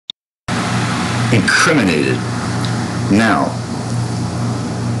incriminated. Now,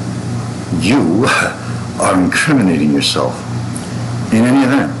 you are incriminating yourself. In any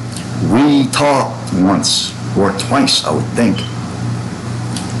event, we talked once or twice, I would think,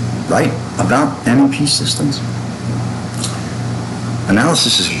 right, about MEP systems.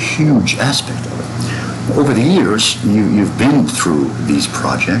 Analysis is a huge aspect of it. Over the years, you've been through these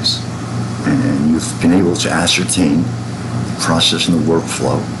projects, and you've been able to ascertain the process and the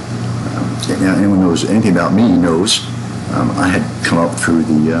workflow. Now, anyone knows anything about me knows I had come up through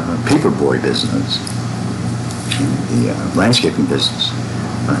the paperboy business, the landscaping business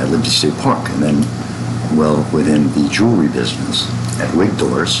at Liberty State Park, and then well within the jewelry business at Wig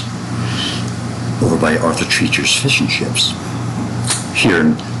Doors over by Arthur Treacher's Fish and Chips here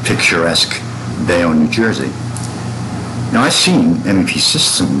in picturesque Bayonne, New Jersey. Now, I've seen MEP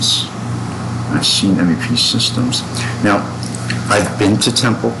systems. Now, I've been to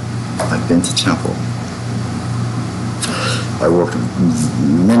Temple. I worked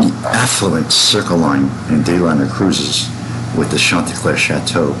many affluent Circle Line and Dayliner cruises with the Chanticleer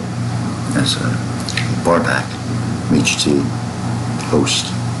Chateau as a barback, maitre d',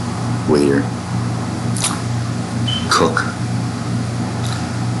 host, waiter, cook,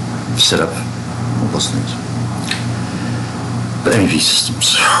 set up, all those things. But MEP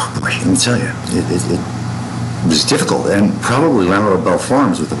systems, boy, let me tell you, it was difficult, and probably Landlord Bell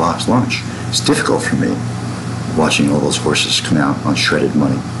Farms with the box lunch. It's difficult for me watching all those horses come out on shredded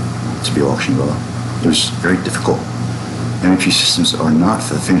money to be auctioned off. It was very difficult. MEP systems are not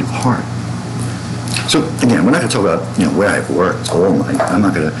for the faint of heart. So again, we're not going to talk about where I've worked all night. I'm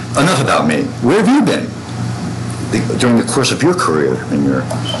not going to. Enough about me. Where have you been during the course of your career and your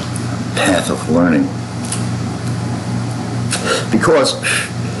path of learning? Because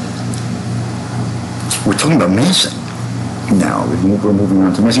we're talking about massing now. We're moving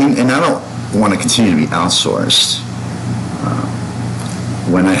on to massing, and I don't want to continue to be outsourced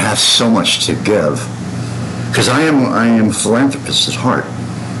when I have so much to give, because I am a philanthropist at heart.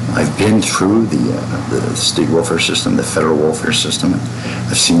 I've been through the state welfare system, the federal welfare system.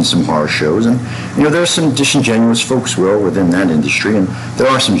 I've seen some horror shows, and there are some disingenuous folks within that industry, and there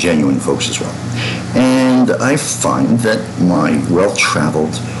are some genuine folks as well. And I find that my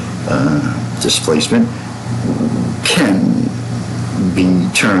well-traveled displacement can be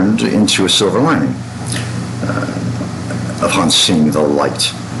turned into a silver lining upon seeing the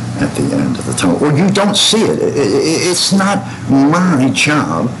light at the end of the tunnel. Or you don't see it. It's not my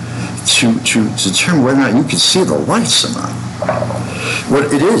job to determine whether or not you can see the lights or not.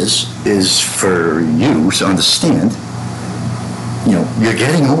 What it is for you to understand, you're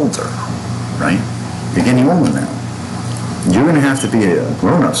getting older, right? You're getting older now. You're going to have to be a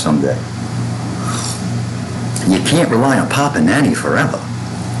grown-up someday. You can't rely on Pop and Nanny forever.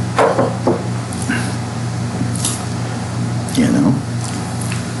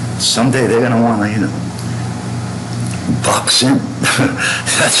 Someday they're going to want to, box in.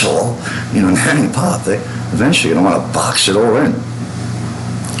 That's all. Nanny and Pop, they eventually going to want to box it all in.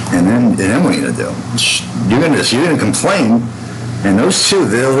 And then what are you going to do? You're going to complain, and those two,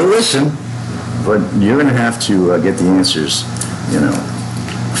 they'll listen, but you're going to have to get the answers,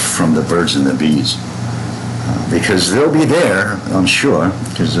 from the birds and the bees. Because they'll be there, I'm sure,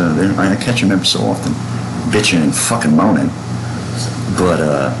 because I catch them every so often, bitching and fucking moaning. But,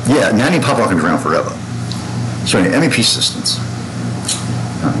 yeah, Nanny and Pop aren't going to be around forever. So anyway, MEP systems.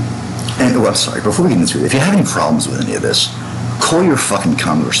 I'm sorry, before we get into it, if you have any problems with any of this, call your fucking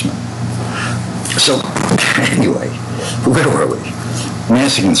congressman. So, anyway, where were we?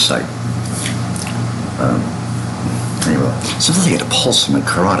 Massing in sight. Anyway, sometimes I get a pulse in my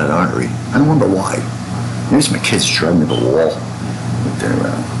carotid artery. I don't wonder why. Maybe it's my kids driving me to the wall with their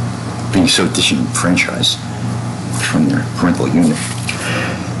being so disenfranchised from their parental unit.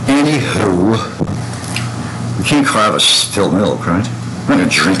 Anywho, we can't carve a spilled milk, right? We're not going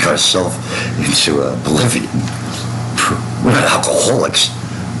to drink ourselves into oblivion. We're not alcoholics,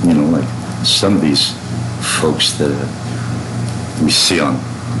 like some of these folks that we see on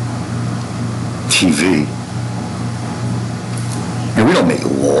TV. And we don't make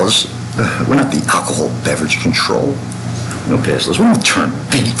laws. We're not the alcohol beverage control. We don't pass laws. We don't turn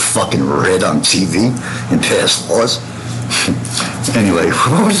beet fucking red on TV and pass laws. Anyway,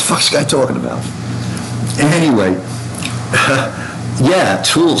 what was the fuck this guy talking about? Anyway, yeah,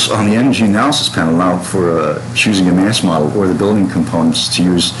 tools on the energy analysis panel allow for choosing a mass model or the building components to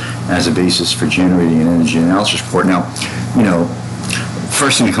use as a basis for generating an energy analysis report. Now,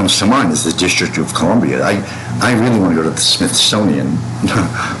 first thing that comes to mind is the District of Columbia. I really want to go to the Smithsonian.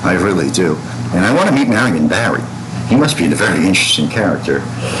 I really do. And I want to meet Marion Barry. He must be a very interesting character.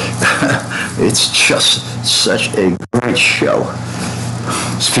 It's just such a great show.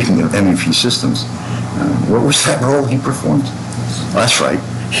 Speaking of MEP systems, what was that role he performed? Oh, that's right.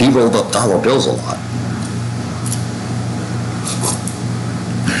 He rolled up dollar bills a lot.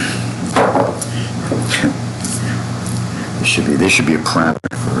 There should be a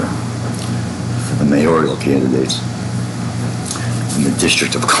parameter for the mayoral candidates in the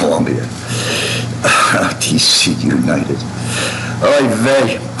District of Columbia. DC United.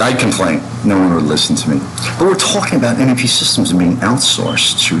 I complain. No one would listen to me. But we're talking about MEP systems being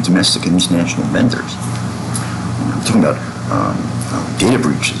outsourced to domestic and international vendors. I'm talking about data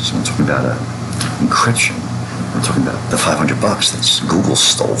breaches. I'm talking about encryption. I'm talking about the $500 that Google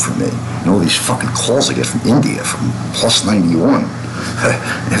stole from me, and all these fucking calls I get from India, from plus 91,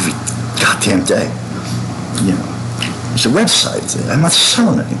 every goddamn day. You know, it's a website. I'm not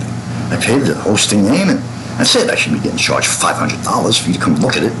selling anything. I paid the hosting name, and that's it. I should be getting charged $500 for you to come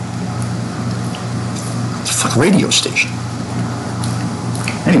look at it. It's a fucking radio station.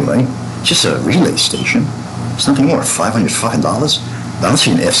 Anyway, just a relay station. It's nothing more. $500 fucking dollars. I don't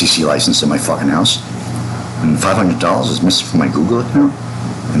see an FCC license in my fucking house. And $500 is missing from my Google account,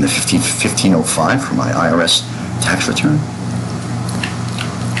 and the $1505 for my IRS tax return.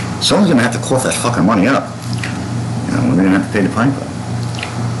 Someone's gonna have to cough that fucking money up. You know, we're gonna have to pay the piper.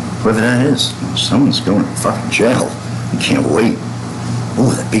 Whoever that is, someone's going to fucking jail. You can't wait. Oh,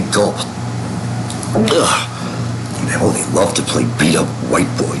 that big gulp. Ugh. They love to play beat up white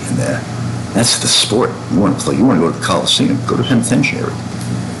boy in there. That's the sport. You want to go to the Coliseum, go to Penitentiary.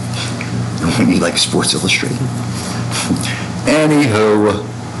 You like Sports Illustrated? Anywho,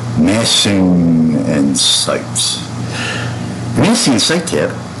 massing and sites. The massing and site tab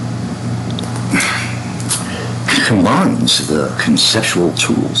combines the conceptual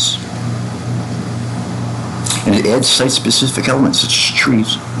tools and it adds site-specific elements such as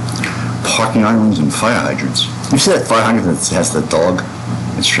trees, parking islands, and fire hydrants. You see that fire hydrant that has the dog?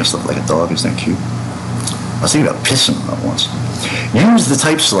 It's dressed up like a dog. Isn't that cute? I was thinking about pissing on it once. Use the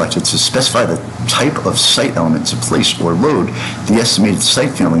type selector to specify the type of site element to place or load the estimated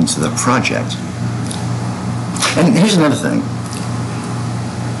site value into the project. And here's another thing.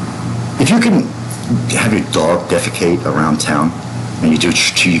 If you can have your dog defecate around town and you do it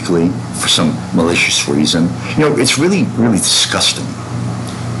strategically for some malicious reason, you know, it's really, really disgusting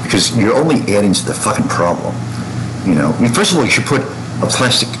because you're only adding to the fucking problem. You know, I mean, first of all, you should put a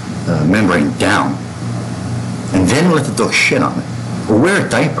plastic membrane down and then let the dog shit on it. Or wear a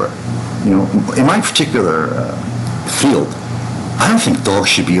diaper. You know, in my particular field, I don't think dogs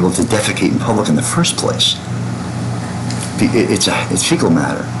should be able to defecate in public in the first place. It's fecal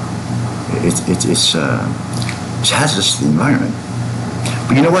matter. It's hazardous to the environment.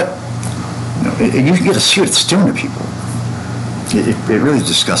 But you know what? You know, you get to see what it's doing to people. It really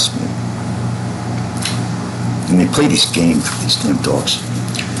disgusts me. And they play these games with these damn dogs.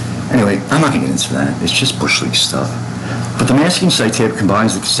 Anyway, I'm not going to get into that. It's just bush league stuff. But the masking site tab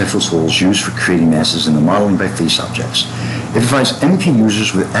combines the conceptual tools used for creating masses and the modeling by face objects. It provides MEP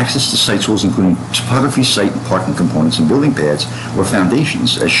users with access to site tools including topography, site, and parking components, and building pads or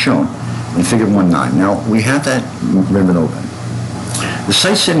foundations as shown in Figure 1.9. Now, we have that ribbon open. The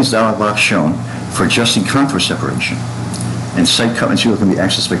site settings dialog box shown for adjusting contour separation and site cut material can be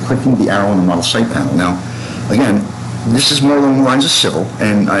accessed by clicking the arrow on the model site panel. Now, again, this is more along the lines of civil,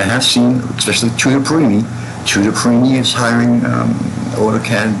 and I have seen, especially Tudor Perini is hiring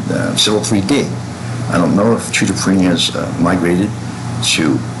AutoCAD Civil 3D. I don't know if Tudor Perini has migrated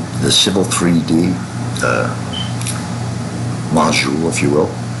to the Civil 3D module, if you will,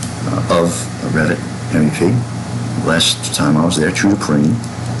 of REVIT MEP. Last time I was there, Tudor Perini,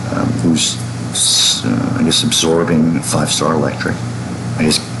 who's, I guess, absorbing 5-star electric. I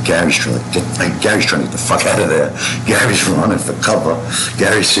guess Gary's trying to get the fuck out of there. Gary's running for cover.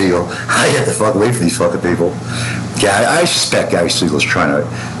 Gary Siegel. I had to fuck away from these fucking people. I suspect Gary Siegel's trying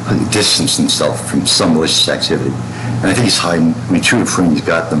to distance himself from some malicious activity. And I think he's hiding. I mean, Tudor Perini's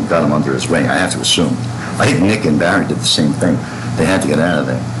got him under his wing, I have to assume. I think Nick and Barry did the same thing. They had to get out of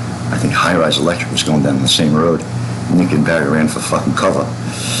there. I think High Rise Electric was going down the same road. Nick and Barry ran for fucking cover.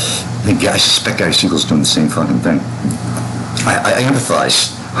 I suspect Gary Siegel's doing the same fucking thing. I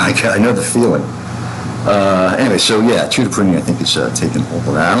empathize. I know the feeling. Anyway, so yeah, Tudor Perini I think is taking hold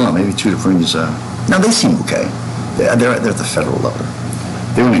of that. I don't know, maybe Tudor Perini's, no, they seem okay. They're at the federal level.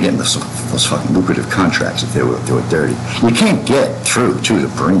 They wouldn't be getting those fucking lucrative contracts if they were dirty. You can't get through Tudor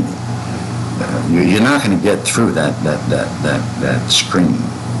Perini. You're not going to get through that screen.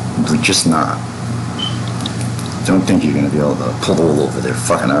 You're just not. Don't think you're going to be able to pull the wool over their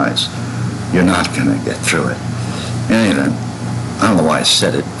fucking eyes. You're not going to get through it. In any event, I don't know why I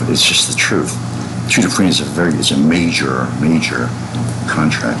said it, but it's just the truth. Tutor is a major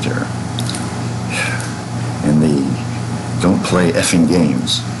contractor. And they don't play effing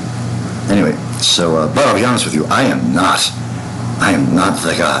games. Anyway, so, but I'll be honest with you, I am not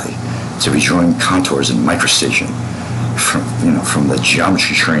the guy to be drawing contours in microstation from the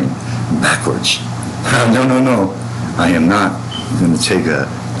geometry train backwards. No. I am not going to take a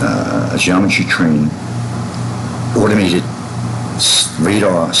geometry train automated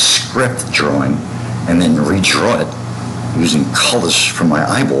radar script drawing and then redraw it using colors from my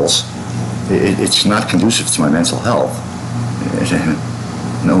eyeballs. It's not conducive to my mental health.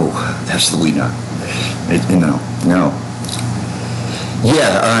 No, absolutely not. No.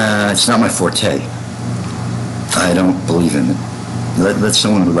 Yeah, it's not my forte. I don't believe in it. Let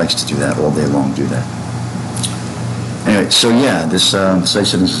someone who likes to do that all day long do that. Anyway, so yeah, this site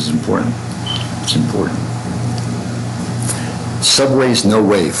sentence is important. It's important. Subway's no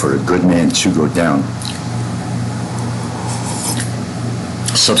way for a good man to go down.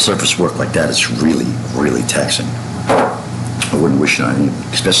 Subsurface work like that is really taxing. I wouldn't wish it on any,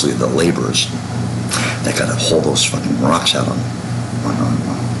 especially the laborers that got to haul those fucking rocks out on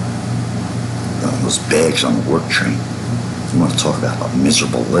those bags on the work train. You want to talk about a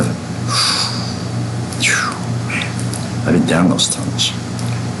miserable living. Man, I've been down those tunnels.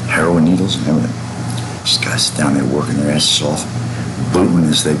 Heroin needles and everything. These guys down there working their asses off, booting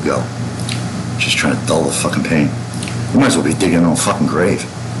as they go. Just trying to dull the fucking pain. You might as well be digging your own fucking grave.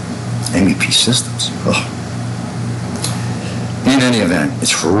 MEP systems. Ugh. In any event,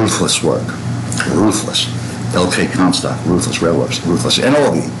 it's ruthless work. Ruthless. LK Comstock, ruthless railroads, ruthless. And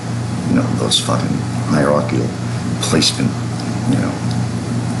all the, those fucking hierarchical placement,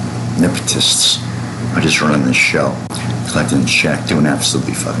 nepotists are just running this show, collecting a check, doing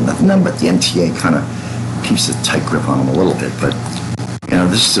absolutely fucking nothing. But the MTA kind of keeps a tight grip on them a little bit. But,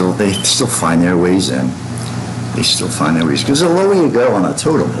 they still find their ways in. They still find their ways. Because the lower you go on a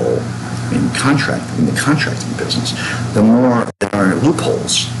totem pole in the contracting business, the more there are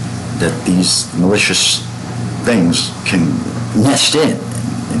loopholes that these malicious things can nest in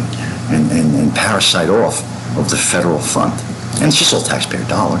and parasite off of the federal fund. And it's just all taxpayer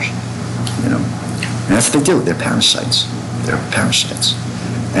dollars, And that's what they do. They're parasites.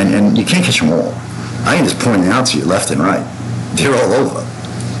 And you can't catch them all. I can just point it out to you left and right. They're all over.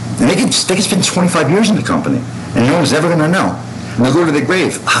 And they can spend 25 years in the company, and no one's ever going to know. And they'll go to their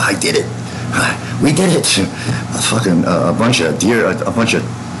grave. I did it. We did it. A bunch of deer, a bunch of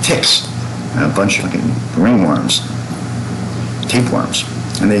ticks, a bunch of fucking ringworms, tapeworms.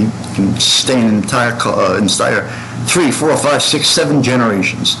 And they can sustain an entire 3, 4, 5, 6, 7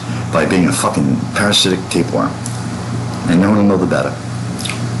 generations by being a fucking parasitic tapeworm. And no one will know the better.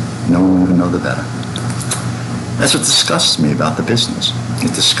 No one will know the better. That's what disgusts me about the business.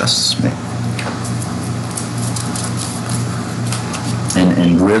 It disgusts me.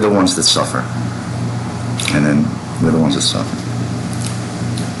 And we're the ones that suffer. And then we're the ones that suffer.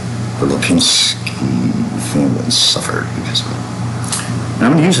 The Lipinski family suffered because of it. And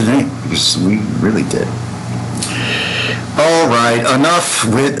I'm going to use the name because we really did. All right, enough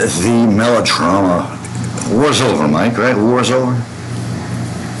with the melodrama. War's over, Mike, right? War's over.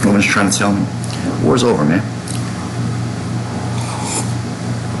 Woman's trying to tell me. War's over, man.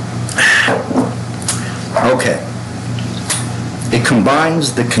 Okay. It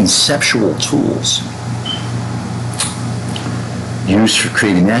combines the conceptual tools used for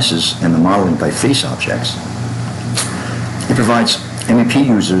creating meshes and the modeling by face objects. It provides MEP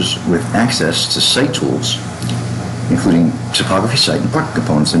users with access to site tools, including topography, site, and parking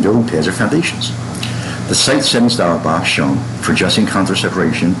components, and building pads or foundations. The site settings dialog box shown for adjusting contour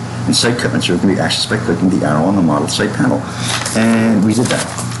separation and site cut material can be accessed by clicking the arrow on the model site panel. And we did that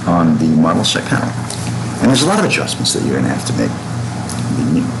on the model site panel. And there's a lot of adjustments that you're going to have to make.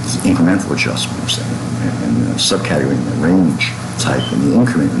 The incremental adjustments and the subcategory and the range type and the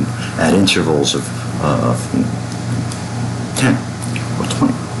increment and at intervals of 10 or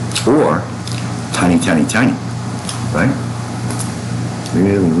 20 or tiny, right?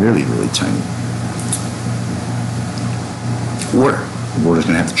 Really tiny. Water. The water's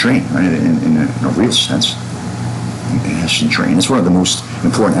going to have to drain, right? In a real sense, it has to drain. It's one of the most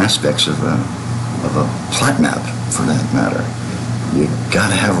important aspects of a plat map, for that matter. You got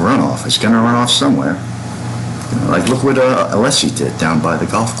to have runoff. It's going to run off somewhere. Like look what Alessi did down by the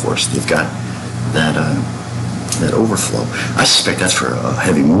golf course. They've got that overflow. I suspect that's for a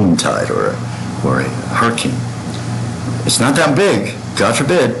heavy moon tide or a hurricane. It's not that big, God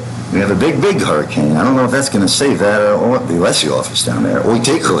forbid, We have a big hurricane. I don't know if that's going to save that the Alessi office down there.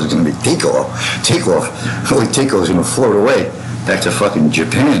 Oiteko is going to be takeoff. Oiteko is going to float away back to fucking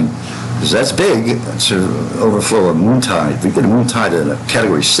Japan. Because that's big. It's an overflow of moon tide. If we get a moon tide at a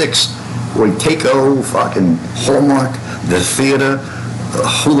category 6, Oiteko, fucking Hallmark, the theater,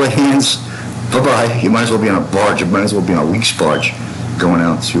 hula hands, bye-bye. You might as well be on a barge. You might as well be on a leaks barge going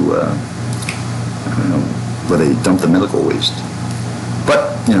out to, I don't know, where they dump the medical waste.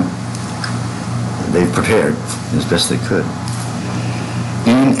 But, you know, they've prepared as best they could.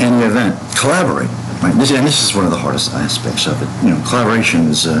 In any event, collaborate. Right? And this is one of the hardest aspects of it. You know, collaboration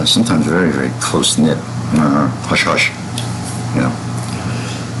is sometimes very close-knit, hush-hush. You know,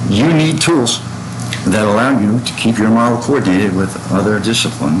 you need tools that allow you to keep your model coordinated with other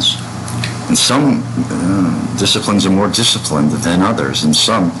disciplines. And some disciplines are more disciplined than others, and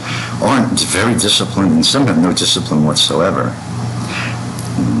some aren't very disciplined, and some have no discipline whatsoever.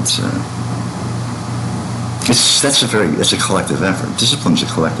 And it's a collective effort. Discipline's a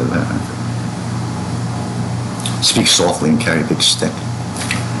collective effort. Speak softly and carry a big stick.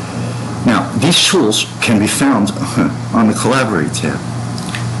 Now, these tools can be found on the Collaborate tab.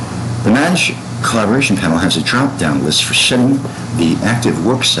 The Manage Collaboration panel has a drop-down list for setting the active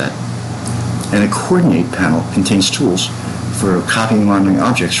work set, and a Coordinate panel contains tools for copying and monitoring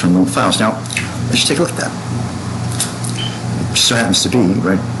objects from linked files. Now, let's take a look at that. It just so happens to be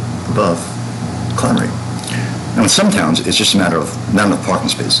right above Collaborate. Now, in some towns, it's just a matter of not enough parking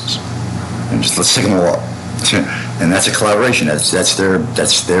spaces. And just let's take them all up. And that's a collaboration. That's their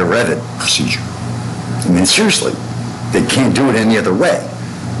REVIT procedure. I mean, seriously, they can't do it any other way.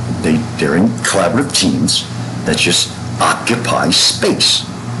 They're in collaborative teams that just occupy space.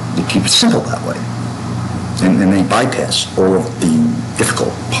 They keep it simple that way. And they bypass all of the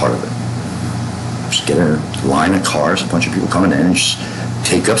difficult part of it. Just get a line of cars, a bunch of people coming in, and just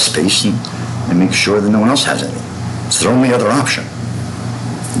take up space and make sure that no one else has any. It's their only other option.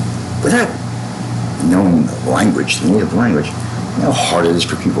 Without knowing the language, the native language, you know how hard it is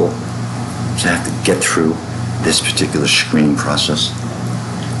for people to have to get through this particular screening process.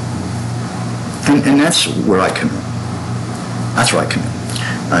 And that's where I come in. That's where I come in.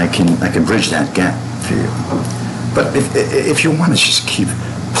 I can bridge that gap for you. But if you want to just keep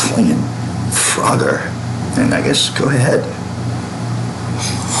playing Frogger, then I guess go ahead.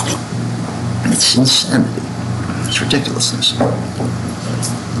 It's insanity. It's ridiculousness.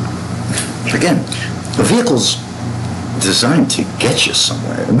 Again, the vehicle's designed to get you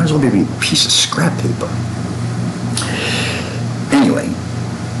somewhere. It might as well be a piece of scrap paper. Anyway,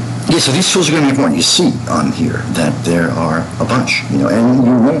 yeah, so these tools are going to be important. You see on here that there are a bunch, you know, and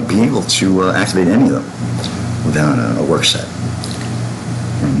you won't be able to activate any of them without a work set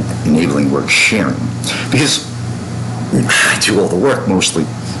and enabling work sharing. Because I do all the work mostly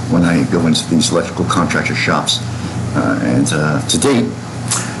when I go into these electrical contractor shops, and to date,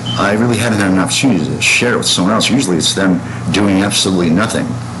 I really haven't had an opportunity to share it with someone else. Usually it's them doing absolutely nothing,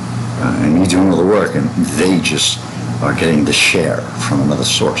 and me doing all the work, and they just are getting the share from another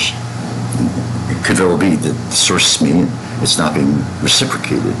source. It could very well be that the source is me, and it's not being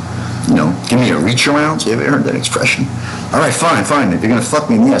reciprocated. You know, give me a reach around. You ever heard that expression? All right, fine. If you're going to fuck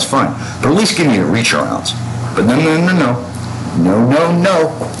me in the ass, fine. But at least give me a reach around. But no.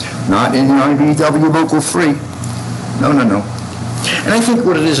 Not in IBW Local 3. No. And I think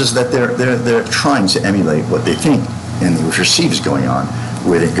what it is that they're trying to emulate what they think and they perceive is going on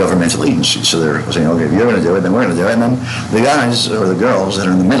with a governmental agency. So they're saying, okay, if you're going to do it, then we're going to do it. And then the guys or the girls that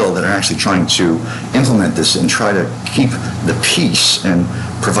are in the middle that are actually trying to implement this and try to keep the peace and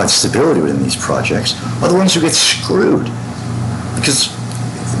provide stability within these projects are the ones who get screwed. Because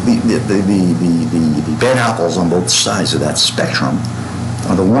the bad apples on both sides of that spectrum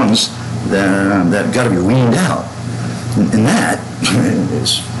are the ones that got to be weaned out. And that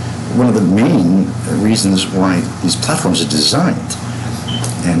is one of the main reasons why these platforms are designed.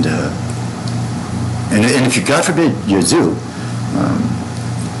 And if you, God forbid, you do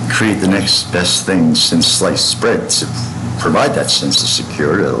create the next best thing since sliced bread to provide that sense of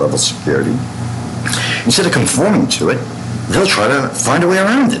security, that level of security, instead of conforming to it, they'll try to find a way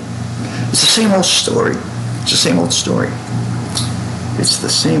around it. It's the same old story. It's the same old story. It's the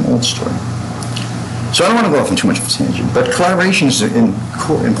same old story. So I don't want to go off on too much of a tangent, but collaboration is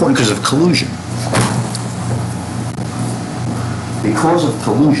important because of collusion. Because of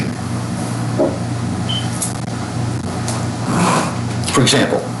collusion. For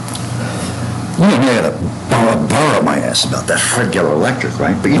example, you know, I got to borrow my ass about that Fred Geller Electric,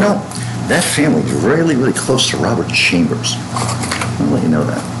 right? But you know, that family is really, really close to Robert Chambers. I'll let you know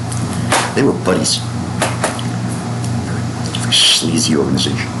that. They were buddies. Very sleazy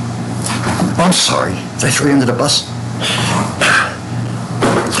organization. Oh, I'm sorry. Did I throw you under the bus?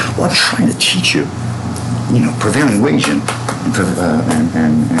 Well, I'm trying to teach you, prevailing wage and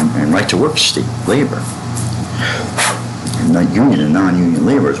right to work state labor. And not union and non-union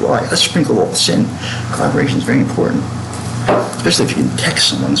labor as well. I gotta sprinkle all this in. Collaboration is very important. Especially if you can text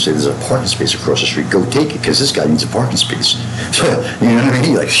someone and say there's a parking space across the street, go take it, because this guy needs a parking space. So, you know what I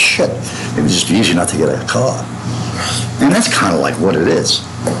mean? You're like, shit, it would just be easier not to get a car. And that's kind of like what it is.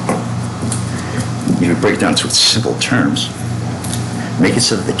 You break it down to its simple terms. Make it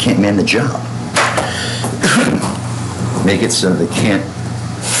so that they can't man the job. Make it so that they can't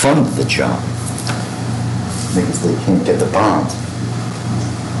fund the job. Make it so they can't get the bond.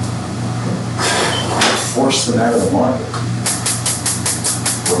 Force them out of the market.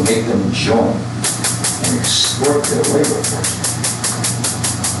 Or make them join and exploit their labor force.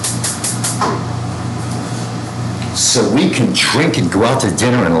 So we can drink and go out to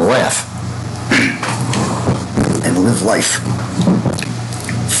dinner and laugh and live life.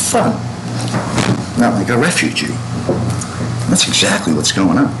 Fun. Not like a refugee. That's exactly what's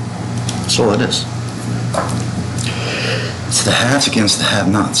going on. That's all it is. It's the haves against the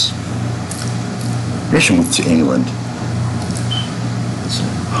have-nots. I should move to England. It's a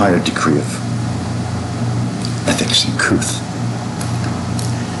higher degree of ethics and couth.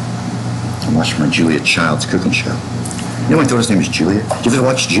 I watched my Julia Child's cooking show. You know my daughter's name is Julia? You ever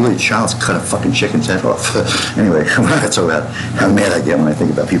watch Julia Child's cut a fucking chicken's head off? Anyway, I'm not gonna talk about how mad I get when I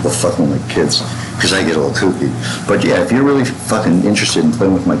think about people fucking with my kids, because I get all kooky. But yeah, if you're really fucking interested in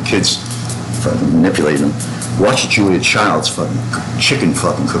playing with my kids, fucking manipulating them, watch Julia Child's fucking chicken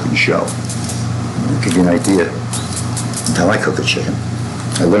fucking cooking show. I'll give you an idea of how I cook a chicken.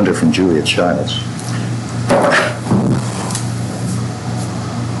 I learned it from Julia Child's.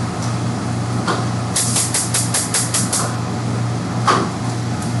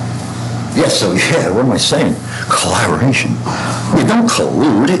 What am I saying? Collaboration. You don't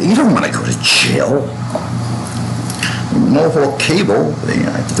collude. You don't want to go to jail. Mohawk Cable, they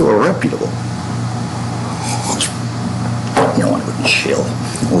have to do a reputable. You don't want to go to jail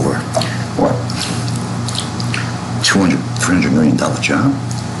over, what, $300 million job?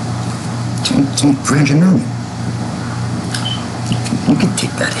 It's only $300 million. You can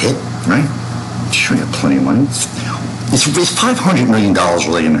take that hit, right? Sure, you have plenty of money. Is $500 million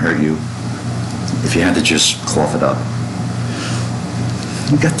really going to hurt you if you had to just cough it up?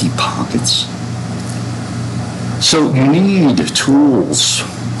 You got deep pockets. So you need tools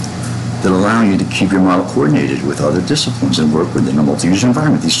that allow you to keep your model coordinated with other disciplines and work within a multi-user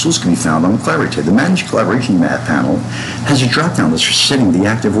environment. These tools can be found on the Collaborate. The Managed Collaboration Map panel has a drop-down list for setting the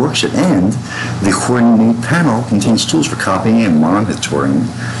active work set, and the Coordinate panel contains tools for copying and monitoring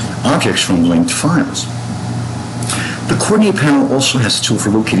objects from linked files. The Coordinate panel also has a tool for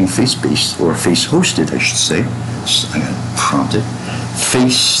locating face-based, or face-hosted, I should say. I got to prompt it.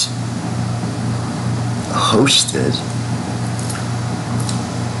 Face-hosted.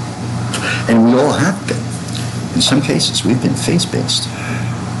 And we all have been. In some cases, we've been face-based,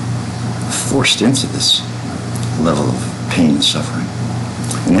 forced into this level of pain and suffering.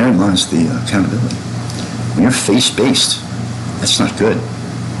 And therein lies the accountability. When you're face-based, that's not good.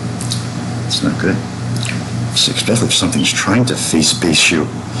 It's not good. Especially if something's trying to face-base you.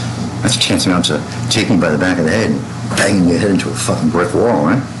 That's tantamount to taking you by the back of the head and banging your head into a fucking brick wall,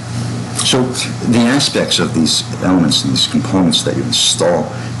 right? So the aspects of these elements and these components that you install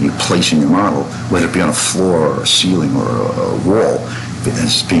and you place in your model, whether it be on a floor or a ceiling or a wall,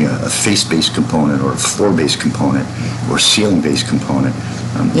 as being a face-based component or a floor-based component or a ceiling-based component,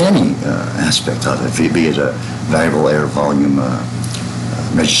 any aspect of it, be it a variable air volume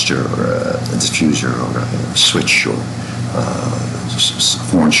register or a diffuser or a switch or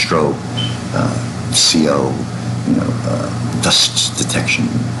horn strobe, CO, dust detection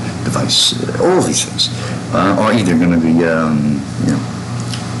device, all of these things are either going to be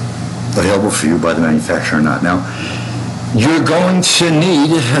available for you by the manufacturer or not. Now, you're going to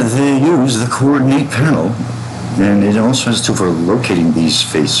need to use the Coordinate panel, and it also has a tool for locating these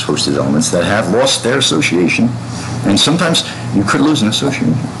face-hosted elements that have lost their association, and sometimes you could lose an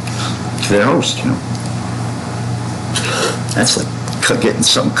association to their host. That's like getting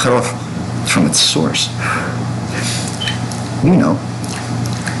something cut off from its source.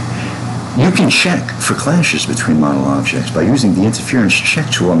 You can check for clashes between model objects by using the interference check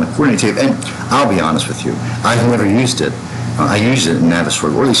tool on the Coordinate table. And I'll be honest with you, I've never used it. I use it in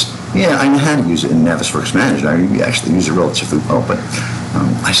Navisworks, or at least, I know how to use it in Navisworks Managed. I actually use it relatively well, but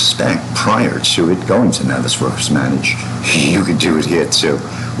I suspect prior to it going to Navisworks Managed, you could do it here too.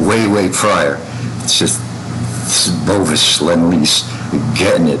 Way, way prior. It's just bogus Lend-Lease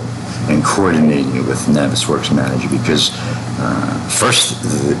getting it and coordinating it with Navisworks Manager, because first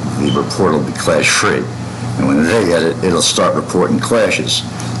the report will be clash free, and when they get it, it'll start reporting clashes,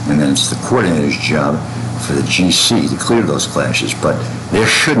 and then it's the coordinator's job for the GC to clear those clashes. But there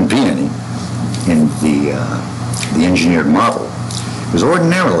shouldn't be any in the engineered model, because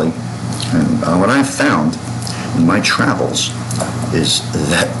ordinarily, and what I've found in my travels is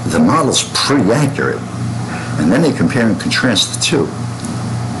that the model's pretty accurate, and then they compare and contrast the two,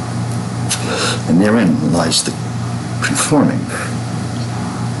 and therein lies the conforming.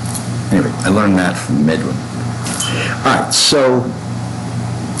 Anyway, I learned that from Medwin. All right, so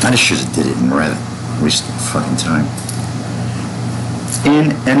I just should have did it in Revit. Wasted fucking time.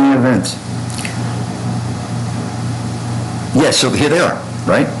 In any event, yeah, so here they are,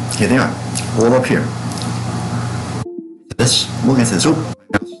 right? Here they are, all up here. This, we'll get to this. Oh,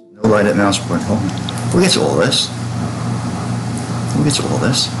 no light at mouse point. We'll get to all this. We'll get to all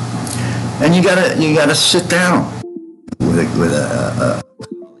this. And you gotta sit down with a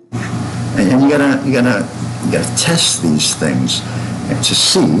and you gotta test these things to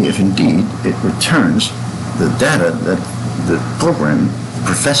see if indeed it returns the data that the program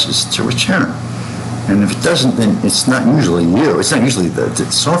professes to return. And if it doesn't, then it's not usually you. It's not usually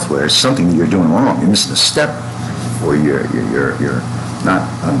the software. It's something that you're doing wrong. You're missing a step, or you're not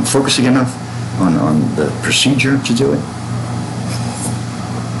focusing enough on the procedure to do it.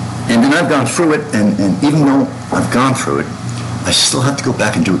 And then I've gone through it, and even though I've gone through it, I still have to go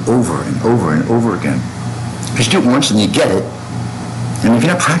back and do it over and over and over again. Because you do it once and you get it, and if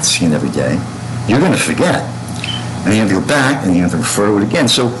you're not practicing it every day, you're going to forget. And you have to go back and you have to refer to it again.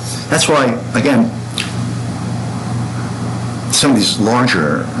 So that's why, again, some of these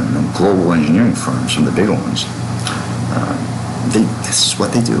larger global engineering firms, some of the bigger ones, this is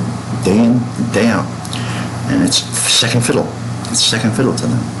what they do, day in, day out. And it's second fiddle. It's second fiddle to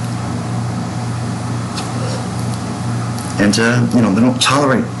them. And, they don't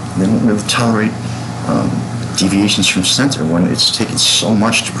really tolerate deviations from center when it's taken so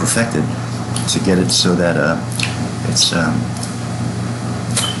much to perfect it, to get it so that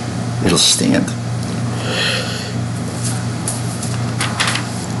it'll stand.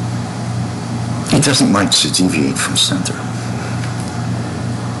 It doesn't like to deviate from center.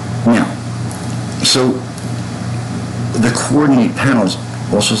 Now, so the coordinate panel is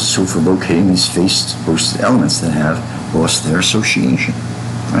also so for locating these face-hosted elements that have lost their association,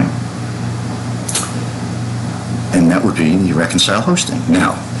 right? And that would be the reconcile hosting.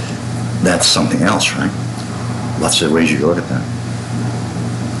 Now, that's something else, right? Lots of ways you can look at that.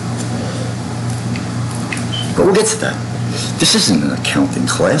 But we'll get to that. This isn't an accounting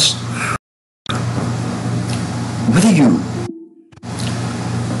class. Whether you...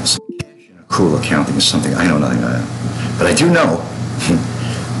 Accrual accounting is something I know nothing about. But I do know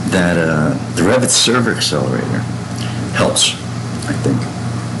that the Revit Server Accelerator helps, I think,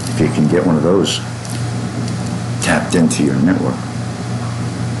 if you can get one of those tapped into your network.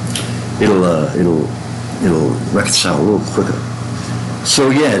 It'll reconcile a little quicker. So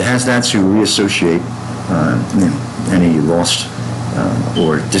yeah, it has that to reassociate any lost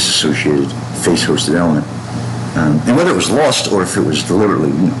or disassociated face-hosted element, and whether it was lost or if it was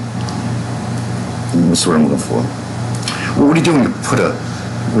deliberately, that's what I'm looking for. Well, what do you do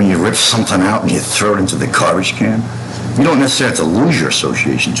when you rip something out and you throw it into the garbage can? You don't necessarily have to lose your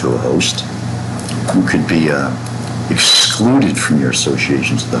association to a host. You could be excluded from your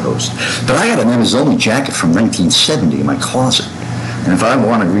association to the host. But I got a members only jacket from 1970 in my closet. And if I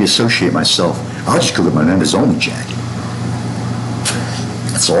want to reassociate myself, I'll just go get my members only jacket.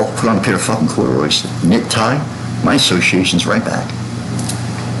 That's all. Put on a pair of fucking corduroys, knit tie, my association's right back.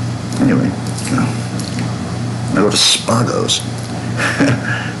 Anyway, I go to Spago's,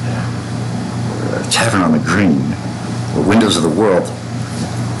 Tavern on the Green, or Windows of the World.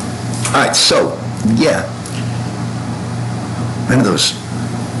 All right, so, yeah. Remember those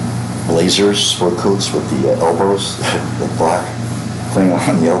blazers, sport coats with the elbows, the black thing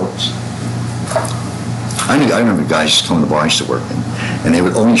on the elbows? I remember guys just coming to the bar I used to work in, and they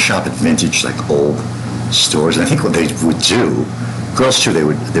would only shop at vintage, like old stores. And I think what they would do, girls too, they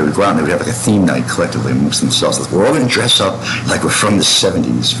would go out and they would have like a theme night collectively amongst themselves. Like, we're all going to dress up like we're from the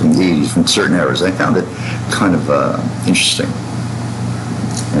 70s, from the 80s, from certain eras. I found it kind of interesting.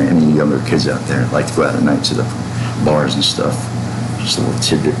 And any younger kids out there like to go out at night to the bars and stuff. Just a little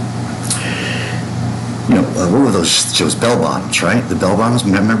tidbit. What were those bell bottoms, right? The bell bottoms,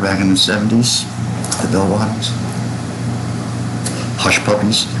 remember back in the 70s? The bell bottoms? Hush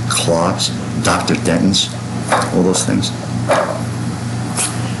puppies, clogs, Dr. Dentons, all those things.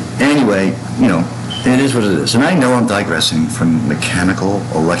 Anyway, It is what it is. And I know I'm digressing from mechanical,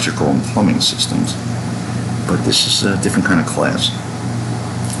 electrical, and plumbing systems, but this is a different kind of class.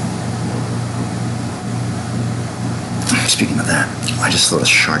 Speaking of that, I just thought of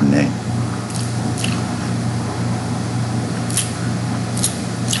Chardonnay.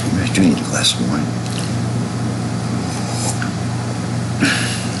 I do need a glass of wine.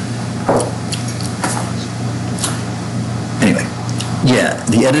 Anyway, yeah,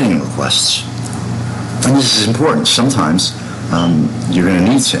 the editing requests. And this is important. Sometimes you're going to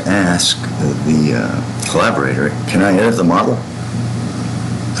need to ask the collaborator, can I edit the model?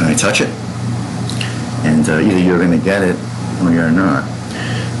 Can I touch it? And either you're going to get it or you're not.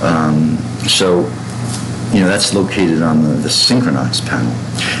 So, that's located on the synchronize panel.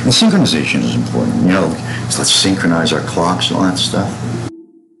 And synchronization is important. So let's synchronize our clocks and all that stuff.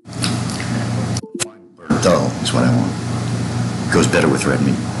 Dull is what I want. Goes better with red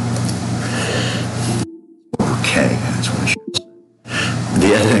meat. Okay, that's what I should say.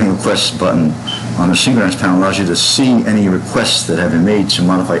 The editing requests button on the synchronize panel allows you to see any requests that have been made to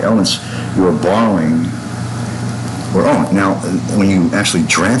modify elements you are borrowing or own. Now, when you actually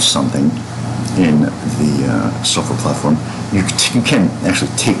draft something in the software platform, you can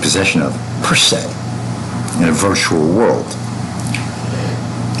actually take possession of, per se, in a virtual world.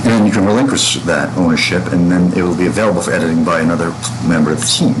 And then you can relinquish that ownership, and then it will be available for editing by another member of the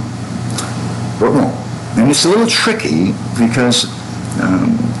team. Or it won't. And it's a little tricky because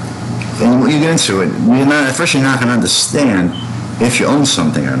and when you get into it, at first you're not going to understand if you own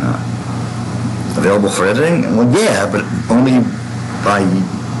something or not. Available for editing? Well, yeah, but only by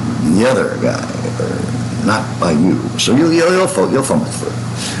the other guy, or not by you. So you'll fumble through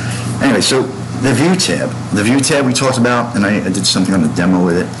it. Anyway, so the view tab. The view tab we talked about, and I did something on the demo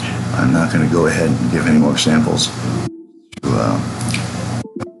with it. I'm not going to go ahead and give any more examples.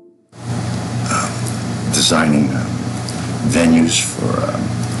 Designing venues for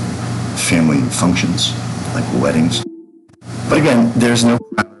family functions, like weddings. But again, there's no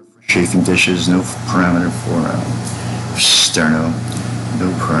parameter for chafing dishes, no parameter for sterno,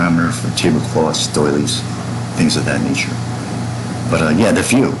 no parameter for tablecloths, doilies, things of that nature. But yeah, the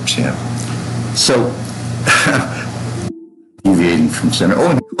views, yeah. So, deviating from center. Oh,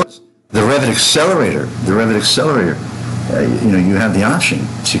 and of course, the REVIT Accelerator. The REVIT Accelerator, you have the option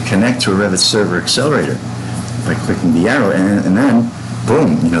to connect to a REVIT server accelerator by clicking the arrow, and then,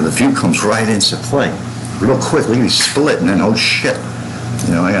 boom, the view comes right into play. Real quick, look at these split, and then, oh shit,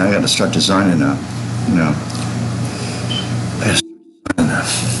 I got to start designing I got to start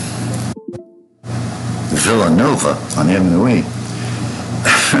designing Villa Nova on Avenue E.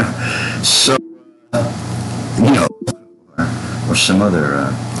 So, or some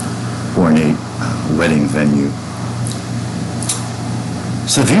other ornate wedding venue.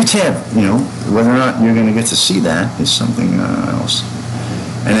 So the view tab, whether or not you're going to get to see that is something else.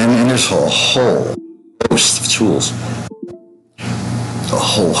 And then there's a whole host of tools. A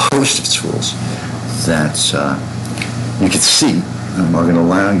whole host of tools that you can see are going to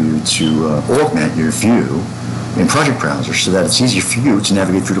allow you to augment your view in Project Browser so that it's easier for you to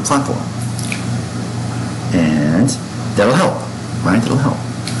navigate through the platform. And that'll help, right? That'll help.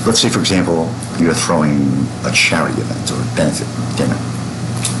 Let's say, for example, you're throwing a charity event or a benefit dinner.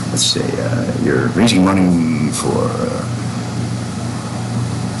 Let's say you're raising money for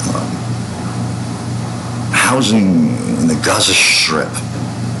housing in the Gaza Strip,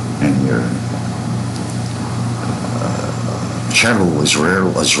 and you're a charitable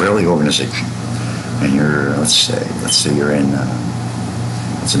Israeli organization, and you're let's say you're in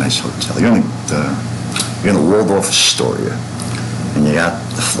it's a nice hotel. You're in the Waldorf Astoria, and you got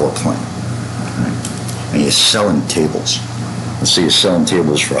the floor plan, right? And you're selling tables. Let's say you're selling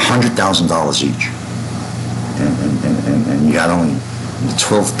tables for $100,000 each, and you got only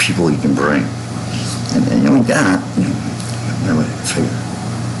 12 people you can bring, and you only got, figure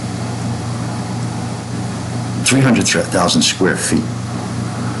 300,000 square feet.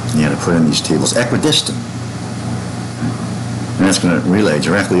 You had to put in these tables equidistant, and that's going to relay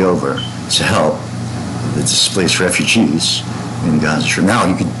directly over to help the displaced refugees in Gaza Strip. Now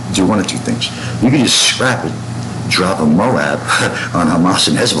you could do one of two things. You could just scrap it, drop a Moab on Hamas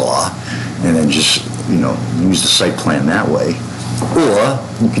and Hezbollah, and then just, use the site plan that way. Or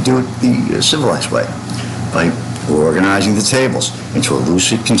you could do it the civilized way by organizing the tables into a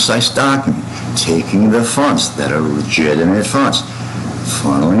lucid, concise document, taking the funds that are legitimate funds,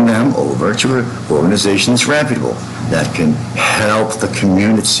 funneling them over to an organization that's reputable, that can help the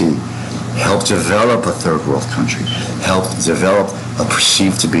community, help develop a third world country, help develop a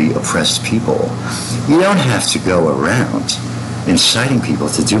perceived to be oppressed people. You don't have to go around inciting people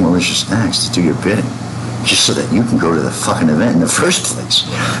to do malicious acts, to do your bidding, just so that you can go to the fucking event in the first place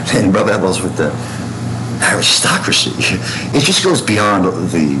and rub elbows with the aristocracy. It just goes beyond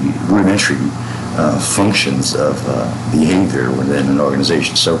the rudimentary functions of behavior within an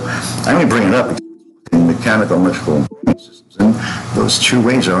organization. So I only bring it up because mechanical, electrical systems, and those two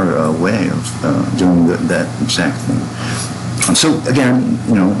ways are a way of doing that exact thing. And so again,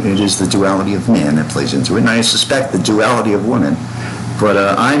 it is the duality of man that plays into it, and I suspect the duality of women, but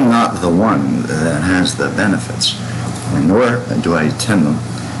I'm not the one that has the benefits, and nor do I attend them,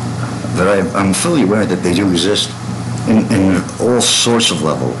 but I'm fully aware that they do exist in all sorts of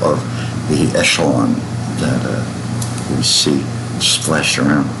level of the echelon that we see splashed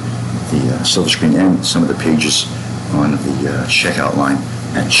around the silver screen and some of the pages on the checkout line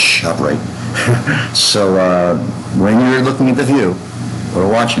at ShopRite. So when you're looking at the view or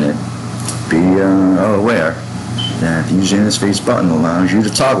watching it, be aware that the user interface button allows you to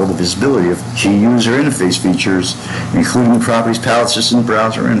toggle the visibility of key user interface features, including the properties, palette system,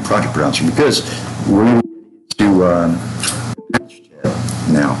 browser, and project browser, because we're going to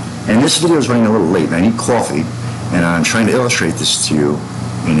now. And this video is running a little late, and I need coffee, and I'm trying to illustrate this to you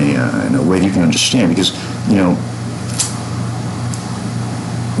in a way that you can understand, because,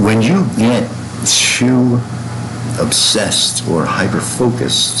 when you get too obsessed or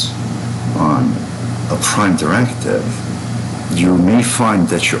hyper-focused on a prime directive, you may find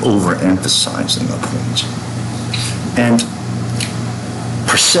that you're overemphasizing a point. And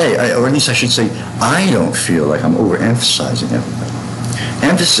per se, or at least I should say, I don't feel like I'm overemphasizing everything.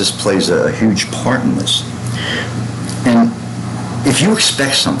 Emphasis plays a huge part in this. And if you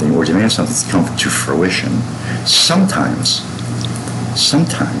expect something or demand something to come to fruition, sometimes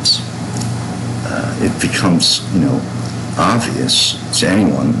it becomes, obvious to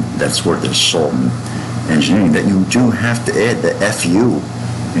anyone that's worth their salt in engineering that you do have to add the FU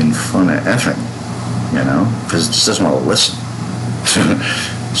in front of effing, because it just doesn't want to listen.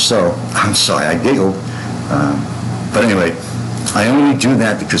 So, I'm sorry, I giggled. But anyway, I only do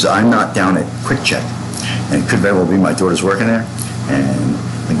that because I'm not down at Quick Check. And it could very well be my daughter's working there. And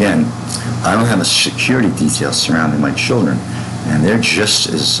again, I don't have a security detail surrounding my children. And they're just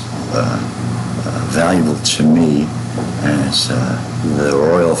as valuable to me as the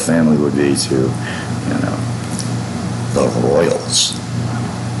royal family would be to, the Royals.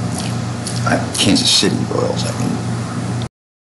 Kansas City Royals, I mean.